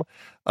first film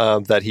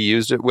that he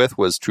used it with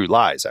was True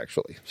Lies,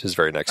 actually, his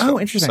very next film. Oh,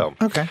 interesting. So,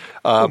 okay.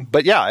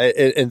 But yeah,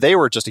 and they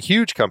were just a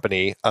huge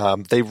company.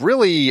 They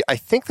really, I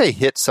think they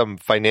hit some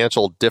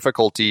financial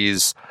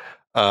difficulties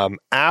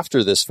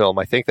after this film.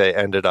 I think they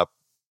ended up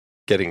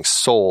getting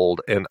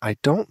sold, and I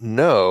don't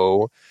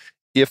know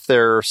if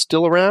they're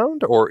still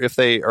around or if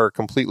they are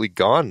completely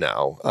gone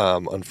now.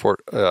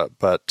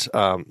 But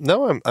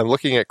no, I'm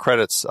looking at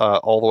credits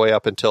all the way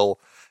up until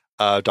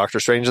Doctor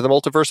Strange and the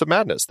Multiverse of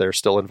Madness. They're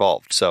still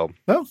involved. So,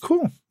 oh,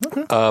 cool.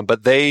 Okay.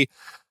 But they,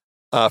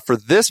 for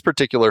this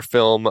particular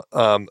film,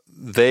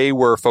 they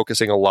were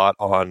focusing a lot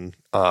on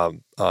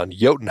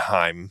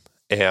Jotunheim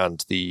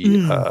and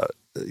the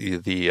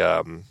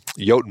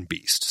Jotun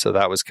Beast. So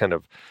that was kind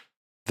of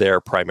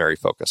their primary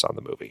focus on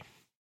the movie.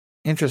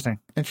 Interesting.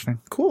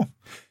 Cool.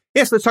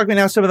 Yes, let's talk about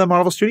now some of the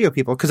Marvel Studio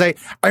people. Because I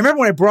remember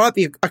when I brought up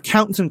the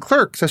accountants and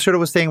clerks, I sort of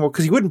was saying, well,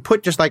 because you wouldn't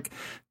put just like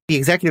the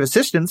executive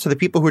assistants, so the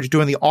people who are just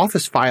doing the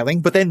office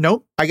filing, but then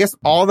nope, I guess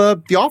all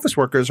the office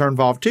workers are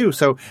involved too.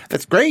 So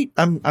that's great.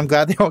 I'm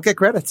glad they all get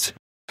credits.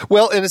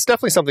 Well, and it's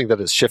definitely something that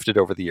has shifted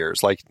over the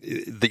years. Like,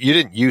 that you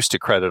didn't used to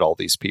credit all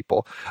these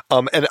people.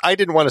 And I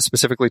didn't want to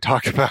specifically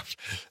talk about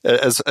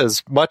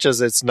as much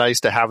as it's nice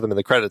to have them in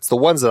the credits. The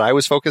ones that I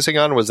was focusing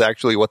on was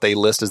actually what they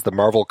list as the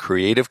Marvel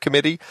Creative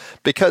Committee,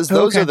 because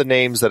those are the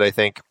names that I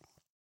think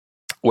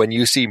when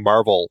you see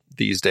Marvel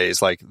these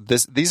days, like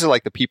these are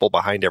like the people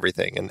behind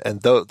everything.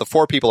 And the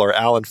four people are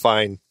Alan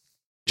Fine,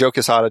 Joe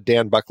Quesada,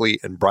 Dan Buckley,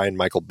 and Brian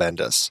Michael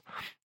Bendis.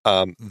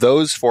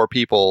 Those four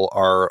people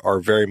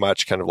are very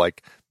much kind of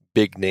like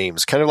big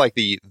names, kind of like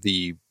the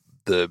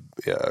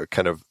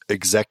kind of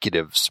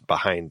executives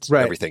behind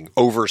everything,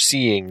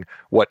 overseeing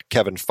what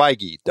Kevin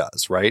Feige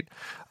does, right?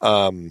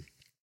 Alan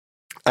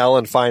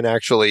Fine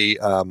actually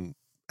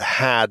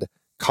had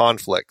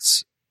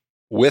conflicts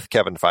with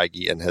Kevin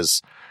Feige and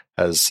has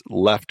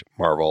left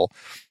Marvel.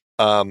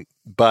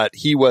 But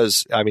he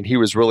was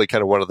really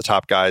kind of one of the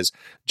top guys.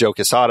 Joe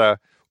Quesada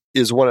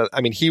is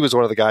he was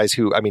one of the guys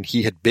who,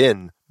 he had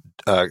been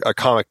a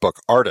comic book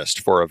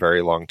artist for a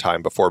very long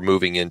time before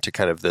moving into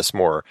kind of this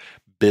more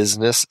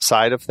business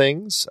side of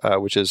things,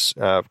 which is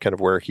kind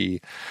of where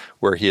he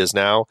is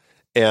now.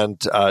 And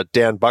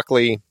Dan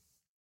Buckley,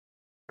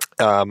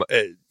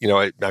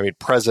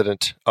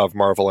 president of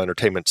Marvel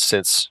Entertainment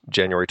since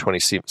January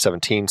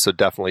 2017. So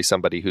definitely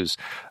somebody who's,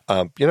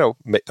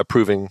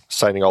 approving,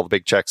 signing all the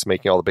big checks,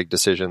 making all the big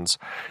decisions.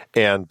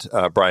 And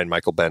Brian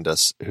Michael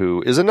Bendis,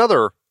 who is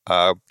another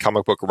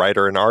comic book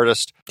writer and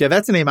artist. Yeah,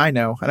 that's a name I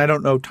know, and I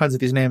don't know tons of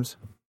these names.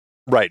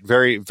 Right,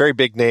 very, very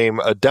big name.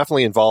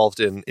 Definitely involved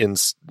in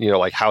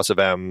like House of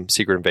M,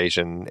 Secret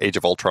Invasion, Age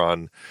of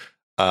Ultron.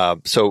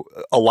 So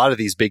a lot of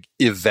these big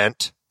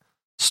event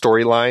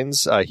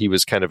storylines, he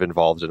was kind of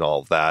involved in all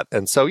of that.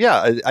 And so,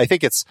 yeah, I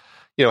think it's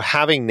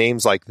having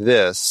names like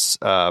this.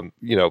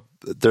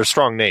 They're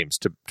strong names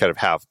to kind of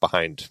have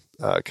behind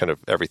kind of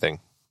everything.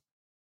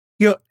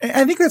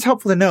 I think that's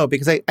helpful to know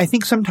because I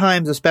think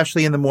sometimes,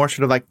 especially in the more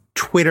sort of like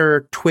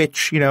Twitter,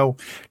 Twitch,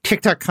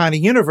 TikTok kind of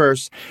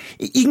universe,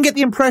 you can get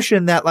the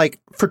impression that like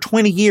for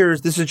 20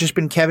 years, this has just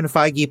been Kevin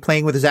Feige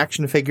playing with his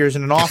action figures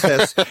in an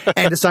office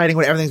and deciding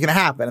when everything's going to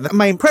happen. And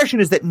my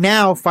impression is that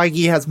now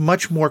Feige has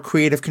much more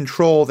creative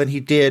control than he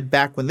did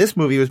back when this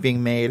movie was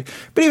being made.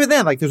 But even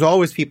then, like there's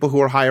always people who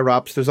are higher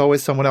ups. There's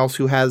always someone else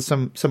who has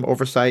some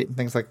oversight and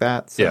things like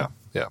that. So. Yeah.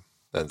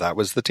 And that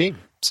was the team.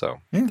 So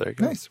there you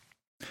go. Nice.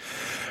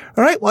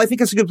 All right. Well, I think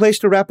that's a good place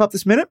to wrap up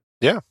this minute.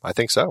 Yeah, I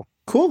think so.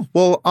 Cool.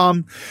 Well,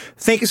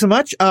 thank you so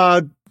much.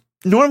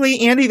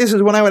 Normally, Andy, this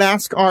is when I would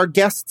ask our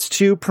guests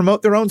to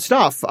promote their own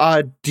stuff.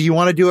 Do you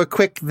want to do a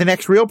quick The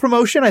Next Reel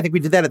promotion? I think we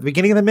did that at the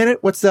beginning of the minute.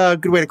 What's a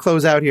good way to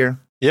close out here?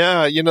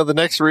 Yeah, The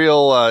Next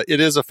Reel,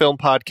 it is a film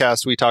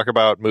podcast. We talk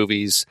about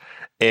movies,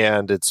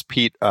 and it's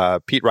Pete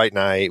Wright and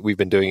I. We've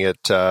been doing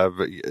it,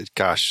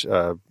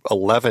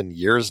 11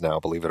 years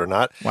now, believe it or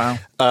not. Wow.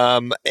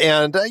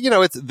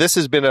 This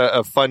has been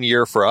a fun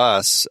year for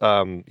us,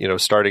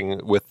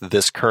 starting with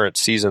this current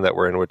season that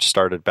we're in, which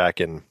started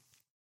back in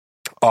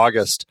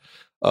August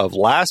of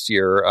last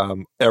year.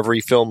 Every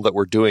film that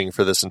we're doing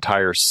for this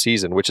entire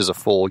season, which is a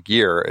full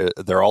year,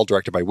 they're all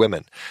directed by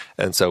women.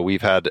 And so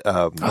we've had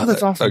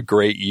that's awesome. a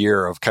great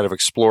year of kind of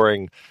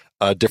exploring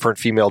different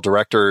female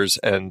directors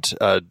and,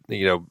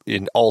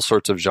 in all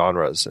sorts of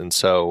genres. And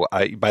so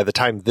by the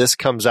time this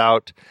comes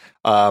out,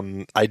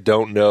 I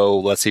don't know.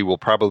 Let's see. We'll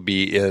probably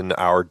be in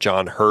our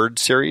John Hurd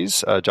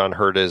series. John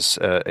Hurd is,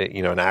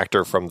 an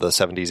actor from the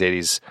 70s,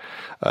 80s.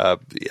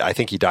 I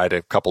think he died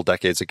a couple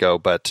decades ago,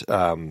 but,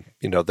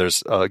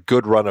 there's a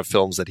good run of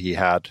films that he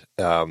had,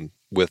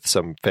 with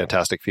some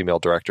fantastic female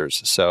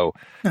directors. So,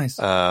 nice.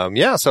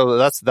 So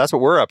that's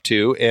what we're up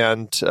to.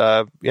 And,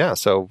 tune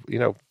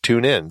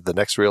in,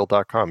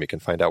 thenextreel.com. You can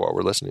find out what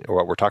we're listening or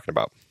what we're talking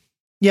about.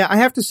 Yeah, I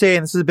have to say,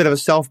 and this is a bit of a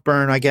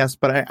self-burn, I guess,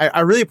 but I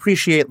really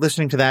appreciate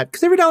listening to that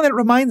because every now and then it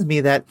reminds me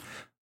that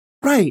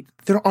right,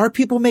 there are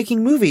people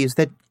making movies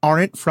that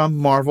aren't from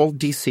Marvel,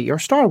 DC, or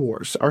Star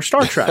Wars, or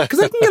Star Trek. Because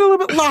I can get a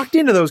little bit locked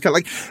into those kind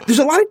of, like, there's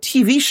a lot of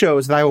TV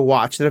shows that I will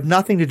watch that have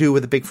nothing to do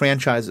with the big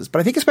franchises. But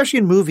I think especially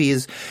in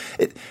movies,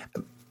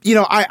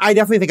 I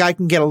definitely think I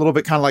can get a little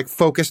bit kind of like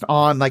focused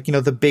on, like,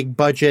 the big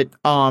budget,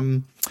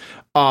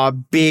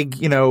 big,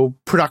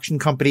 production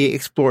company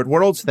explored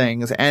worlds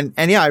things. And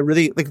yeah, I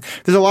really, like,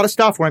 there's a lot of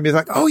stuff where I'm just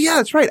like, oh yeah,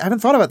 that's right, I haven't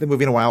thought about the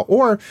movie in a while.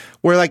 Or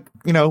where, like,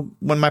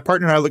 when my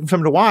partner and I are looking for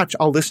something to watch,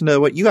 I'll listen to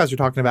what you guys are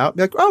talking about,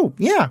 be like, oh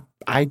yeah,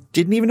 I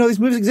didn't even know these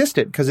movies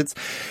existed. Because it's,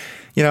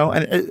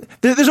 and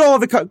there's all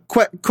of the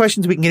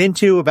questions we can get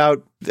into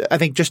about. I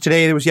think just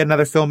today there was yet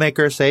another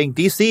filmmaker saying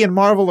DC and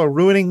Marvel are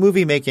ruining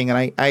movie making,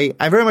 and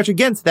I'm very much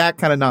against that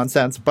kind of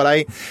nonsense.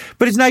 But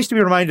it's nice to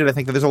be reminded. I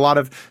think that there's a lot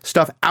of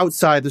stuff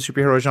outside the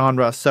superhero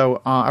genre.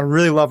 So I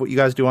really love what you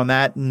guys do on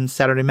that, and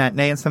Saturday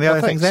Matinee and some of the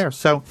other things there.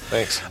 So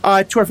thanks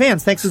to our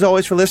fans. Thanks as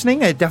always for listening.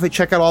 Definitely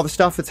check out all the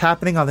stuff that's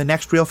happening on the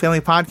next Real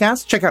Family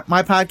podcast. Check out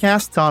my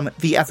podcast on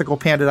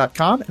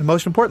theethicalpanda.com, and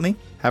most importantly,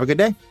 have a good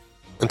day.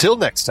 Until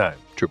next time,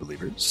 true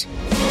believers.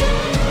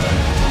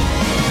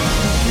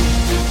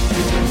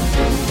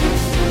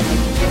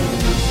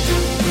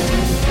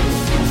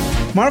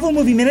 Marvel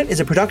Movie Minute is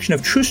a production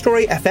of True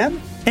Story FM,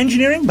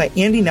 engineering by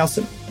Andy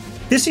Nelson.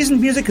 This season's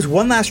music is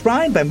One Last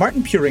Ride by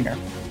Martin Puringer.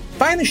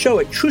 Find the show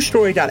at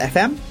truestory.fm,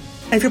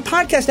 and if your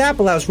podcast app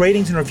allows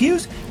ratings and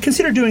reviews,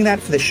 consider doing that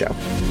for this show.